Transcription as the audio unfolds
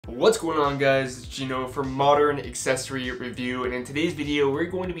What's going on, guys? It's Gino from Modern Accessory Review, and in today's video we're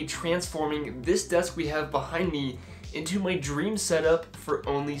going to be transforming this desk we have behind me into my dream setup for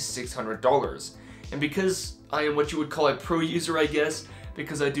only $600. And because I am what you would call a pro user, I guess,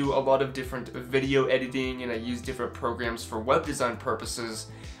 because I do a lot of different video editing and I use different programs for web design purposes,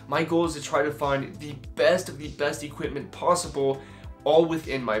 my goal is to try to find the best of the best equipment possible, all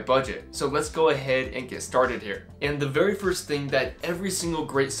within my budget. So let's go ahead and get started here. And the very first thing that every single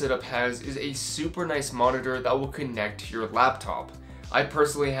great setup has is a super nice monitor that will connect to your laptop. I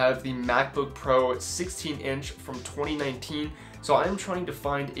personally have the MacBook Pro 16-inch from 2019, so I am trying to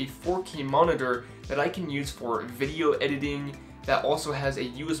find a 4K monitor that I can use for video editing that also has a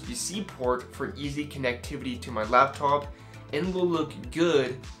USB-C port for easy connectivity to my laptop and will look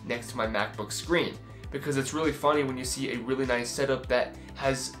good next to my MacBook screen. Because it's really funny when you see a really nice setup that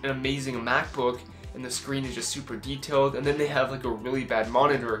has an amazing MacBook and the screen is just super detailed, and then they have like a really bad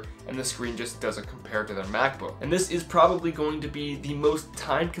monitor and the screen just doesn't compare to their MacBook. And this is probably going to be the most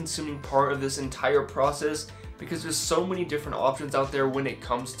time-consuming part of this entire process because there's so many different options out there when it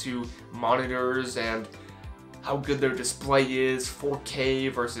comes to monitors and how good their display is,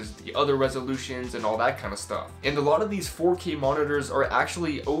 4K versus the other resolutions and all that kind of stuff. And a lot of these 4K monitors are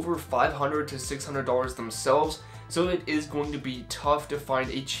actually over $500 to $600 themselves, so it is going to be tough to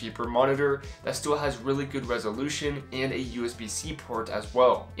find a cheaper monitor that still has really good resolution and a USB-C port as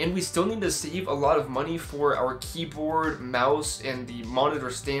well. And we still need to save a lot of money for our keyboard, mouse, and the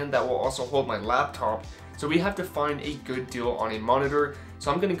monitor stand that will also hold my laptop. So we have to find a good deal on a monitor.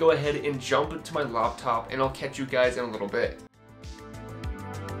 So I'm gonna go ahead and jump into my laptop and I'll catch you guys in a little bit.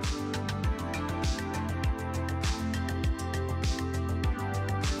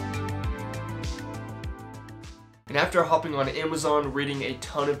 And after hopping on Amazon, reading a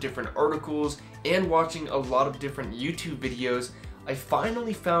ton of different articles, and watching a lot of different YouTube videos, I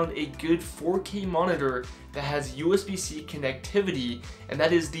finally found a good 4K monitor that has USB-C connectivity, and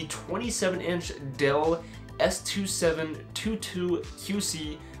that is the 27-inch Dell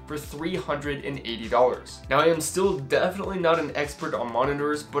S2722QC for $380. Now I am still definitely not an expert on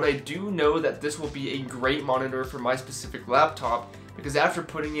monitors, but I do know that this will be a great monitor for my specific laptop because after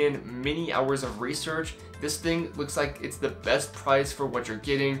putting in many hours of research, this thing looks like it's the best price for what you're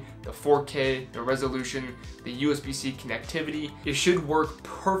getting, the 4K, the resolution, the USB-C connectivity. It should work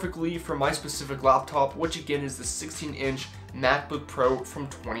perfectly for my specific laptop, which again is the 16-inch MacBook Pro from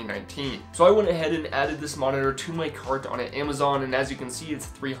 2019. So I went ahead and added this monitor to my cart on Amazon, and as you can see, it's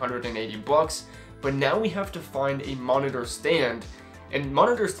 380 bucks. But now we have to find a monitor stand. And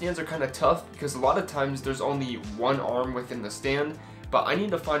monitor stands are kind of tough because a lot of times there's only one arm within the stand, but I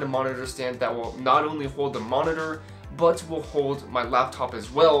need to find a monitor stand that will not only hold the monitor, but will hold my laptop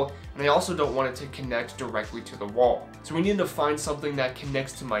as well, and I also don't want it to connect directly to the wall. So we need to find something that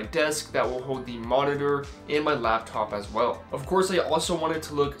connects to my desk that will hold the monitor and my laptop as well. Of course, I also want it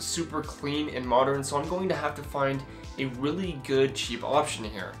to look super clean and modern, so I'm going to have to find a really good cheap option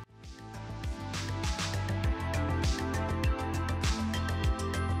here.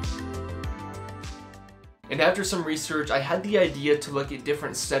 And after some research, I had the idea to look at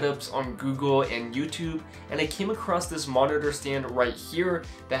different setups on Google and YouTube, and I came across this monitor stand right here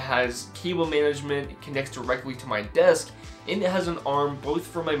that has cable management, it connects directly to my desk, and it has an arm both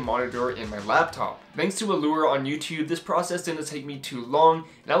for my monitor and my laptop. Thanks to Allure on YouTube, this process didn't take me too long,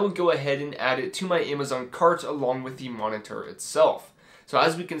 and I will go ahead and add it to my Amazon cart along with the monitor itself. So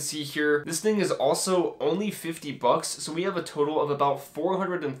as we can see here, this thing is also only 50 bucks, so we have a total of about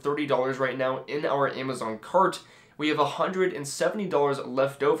 $430 right now in our Amazon cart. We have $170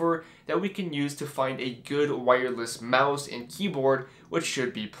 left over that we can use to find a good wireless mouse and keyboard, which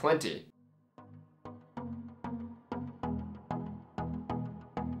should be plenty.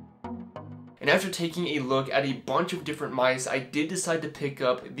 And after taking a look at a bunch of different mice, I did decide to pick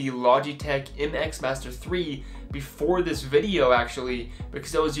up the Logitech MX Master 3 before this video actually,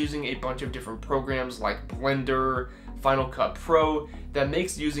 because I was using a bunch of different programs like Blender, Final Cut Pro, that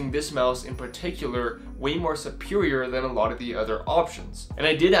makes using this mouse in particular way more superior than a lot of the other options. And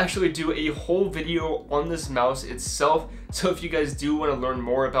I did actually do a whole video on this mouse itself, so if you guys do want to learn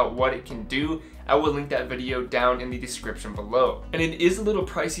more about what it can do, I will link that video down in the description below. And it is a little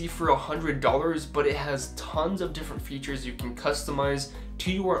pricey for $100, but it has tons of different features you can customize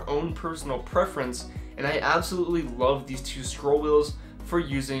to your own personal preference, and I absolutely love these two scroll wheels for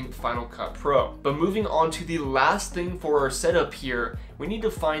using Final Cut Pro. But moving on to the last thing for our setup here, we need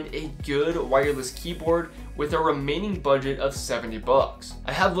to find a good wireless keyboard with a remaining budget of 70 bucks.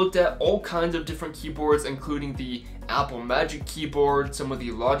 I have looked at all kinds of different keyboards, including the Apple Magic Keyboard, some of the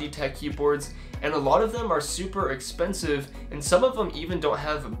Logitech keyboards, and a lot of them are super expensive, and some of them even don't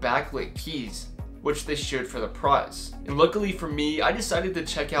have backlit keys, which they should for the price. And luckily for me, I decided to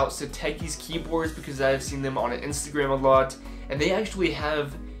check out Satechi's keyboards because I've seen them on Instagram a lot, and they actually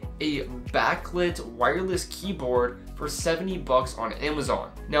have a backlit wireless keyboard for 70 bucks on Amazon.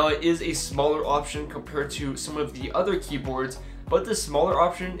 Now it is a smaller option compared to some of the other keyboards, but the smaller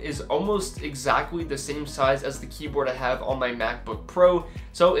option is almost exactly the same size as the keyboard I have on my MacBook Pro,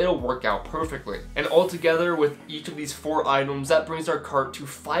 so it'll work out perfectly. And altogether with each of these 4 items, that brings our cart to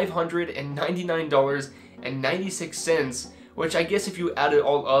 $599.96, which I guess if you add it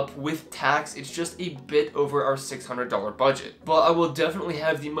all up with tax, it's just a bit over our $600 budget. But I will definitely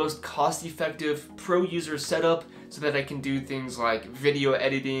have the most cost-effective pro user setup so that I can do things like video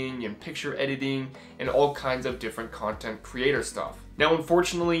editing and picture editing and all kinds of different content creator stuff. Now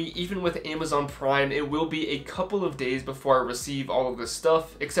unfortunately, even with Amazon Prime, it will be a couple of days before I receive all of this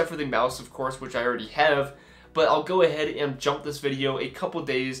stuff, except for the mouse of course, which I already have. But I'll go ahead and jump this video a couple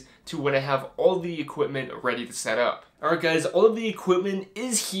days to when I have all the equipment ready to set up. Alright guys, all of the equipment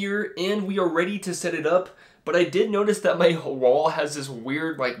is here and we are ready to set it up, but I did notice that my wall has this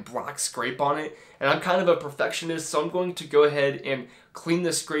weird like black scrape on it, and I'm kind of a perfectionist, so I'm going to go ahead and clean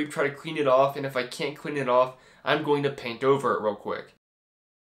the scrape, try to clean it off, and if I can't clean it off, I'm going to paint over it real quick.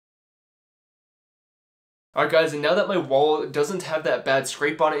 Alright guys, and now that my wall doesn't have that bad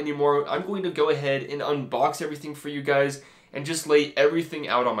scrape on it anymore, I'm going to go ahead and unbox everything for you guys and just lay everything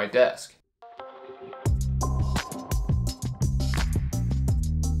out on my desk.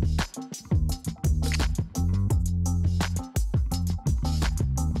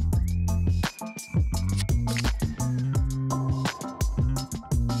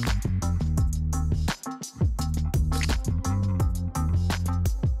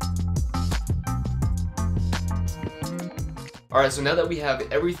 Alright, so now that we have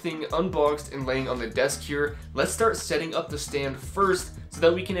everything unboxed and laying on the desk here, let's start setting up the stand first so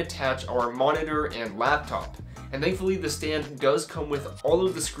that we can attach our monitor and laptop. And thankfully the stand does come with all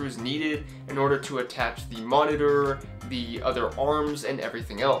of the screws needed in order to attach the monitor, the other arms, and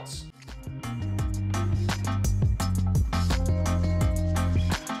everything else.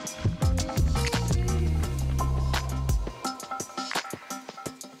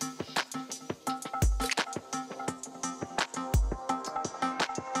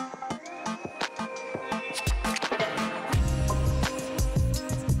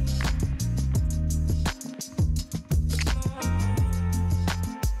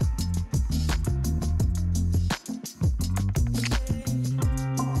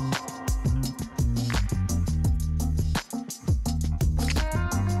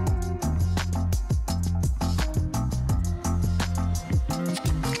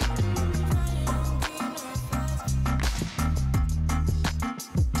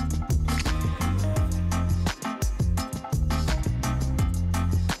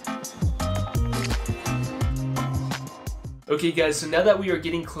 Okay guys, so now that we are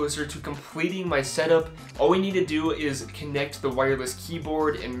getting closer to completing my setup, all we need to do is connect the wireless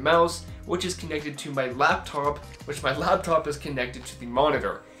keyboard and mouse, which is connected to my laptop, which my laptop is connected to the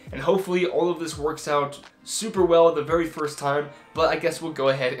monitor. And hopefully all of this works out super well the very first time, but I guess we'll go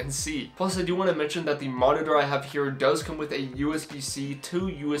ahead and see. Plus I do want to mention that the monitor I have here does come with a USB-C to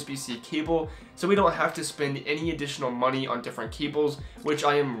USB-C cable, so we don't have to spend any additional money on different cables, which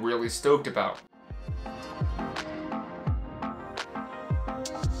I am really stoked about.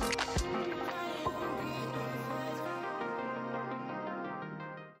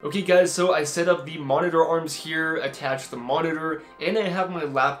 Okay guys, so I set up the monitor arms here, attached the monitor, and I have my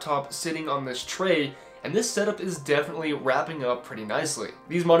laptop sitting on this tray, and this setup is definitely wrapping up pretty nicely.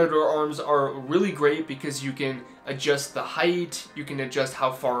 These monitor arms are really great because you can adjust the height, you can adjust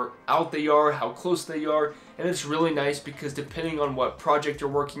how far out they are, how close they are, and it's really nice because depending on what project you're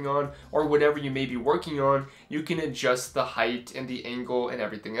working on or whatever you may be working on, you can adjust the height and the angle and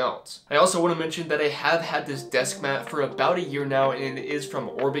everything else. I also want to mention that I have had this desk mat for about a year now, and it is from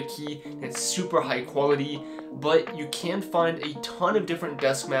Orbitkey, and it's super high quality, but you can find a ton of different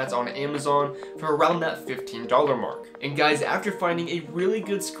desk mats on Amazon for around that $15 mark. And guys, after finding a really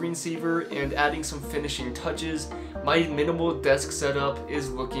good screensaver and adding some finishing touches, my minimal desk setup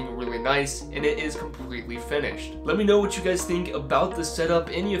is looking really nice and it is completely finished. Let me know what you guys think about the setup,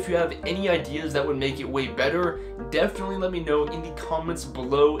 and if you have any ideas that would make it way better, definitely let me know in the comments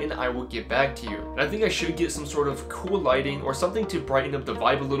below and I will get back to you. And I think I should get some sort of cool lighting or something to brighten up the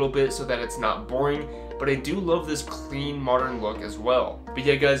vibe a little bit so that it's not boring. but I do love this clean, modern look as well. But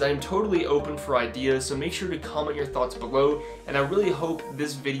yeah guys, I am totally open for ideas, so make sure to comment your thoughts below, and I really hope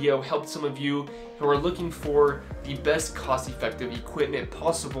this video helped some of you who are looking for the best cost-effective equipment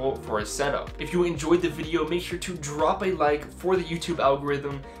possible for a setup. If you enjoyed the video, make sure to drop a like for the YouTube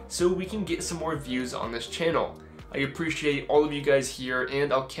algorithm so we can get some more views on this channel. I appreciate all of you guys here,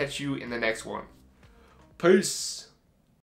 and I'll catch you in the next one. Peace!